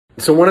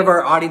So one of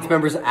our audience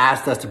members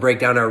asked us to break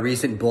down our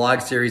recent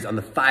blog series on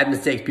the 5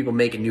 mistakes people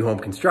make in new home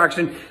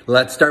construction.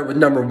 Let's start with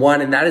number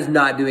 1, and that is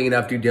not doing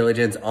enough due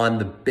diligence on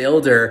the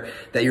builder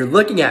that you're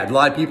looking at. A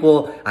lot of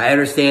people, I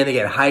understand, they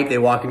get hyped, they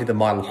walk into the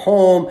model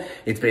home,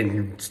 it's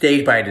been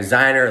staged by a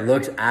designer, it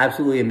looks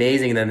absolutely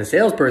amazing, and then the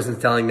salesperson's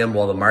telling them,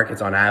 well, the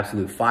market's on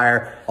absolute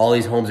fire, all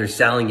these homes are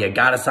selling, you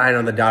gotta sign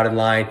on the dotted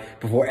line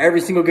before every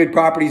single good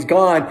property's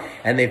gone,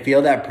 and they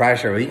feel that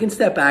pressure. Well, you can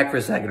step back for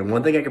a second, and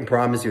one thing I can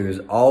promise you, there's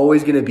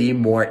always gonna be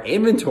more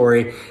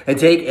inventory, and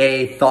take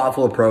a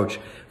thoughtful approach.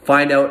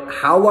 Find out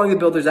how long the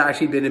builder's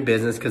actually been in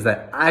business, because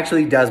that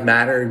actually does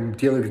matter in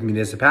dealing with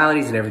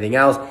municipalities and everything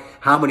else.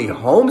 How many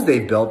homes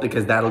they've built,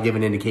 because that'll give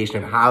an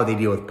indication of how they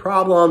deal with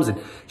problems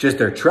and just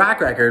their track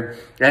record.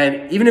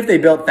 And even if they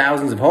built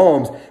thousands of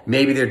homes,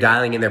 maybe they're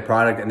dialing in their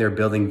product and they're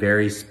building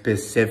very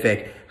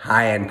specific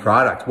high-end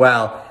product.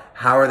 Well,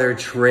 how are their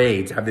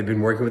trades? Have they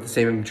been working with the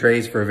same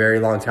trades for a very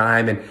long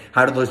time? And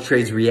how do those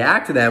trades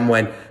react to them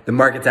when the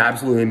market's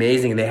absolutely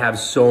amazing and they have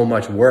so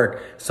much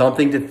work?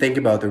 Something to think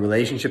about. The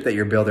relationship that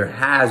your builder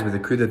has with the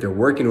crew that they're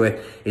working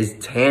with is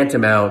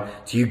tantamount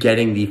to you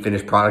getting the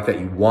finished product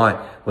that you want.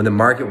 When the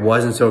market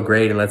wasn't so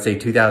great in, let's say,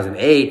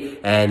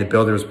 2008, and the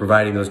builder was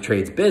providing those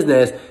trades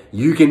business,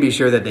 you can be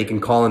sure that they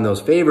can call in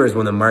those favors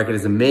when the market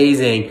is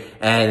amazing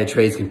and the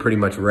trades can pretty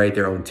much write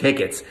their own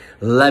tickets.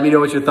 Let me know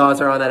what your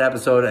thoughts are on that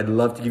episode. I'd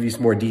love to give you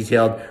some more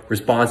detailed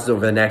responses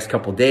over the next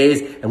couple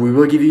days, and we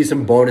will give you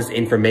some bonus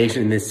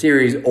information in this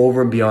series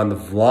over and beyond the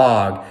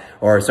vlog,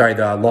 or sorry,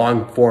 the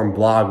long form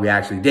blog we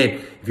actually did.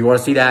 If you want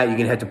to see that, you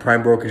can head to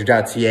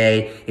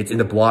primebrokerage.ca. It's in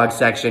the blog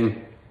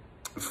section.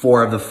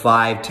 4 of the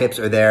 5 tips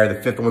are there. The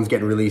 5th one's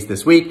getting released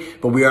this week,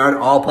 but we are on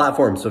all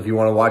platforms. So if you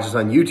want to watch us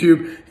on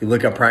YouTube, you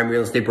look up Prime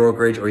Real Estate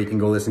Brokerage, or you can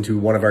go listen to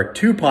one of our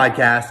 2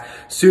 podcasts,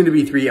 soon to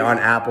be 3, on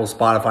Apple,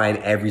 Spotify, and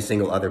every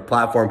single other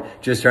platform.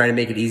 Just trying to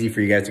make it easy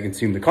for you guys to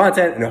consume the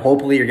content, and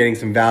hopefully you're getting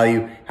some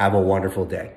value. Have a wonderful day.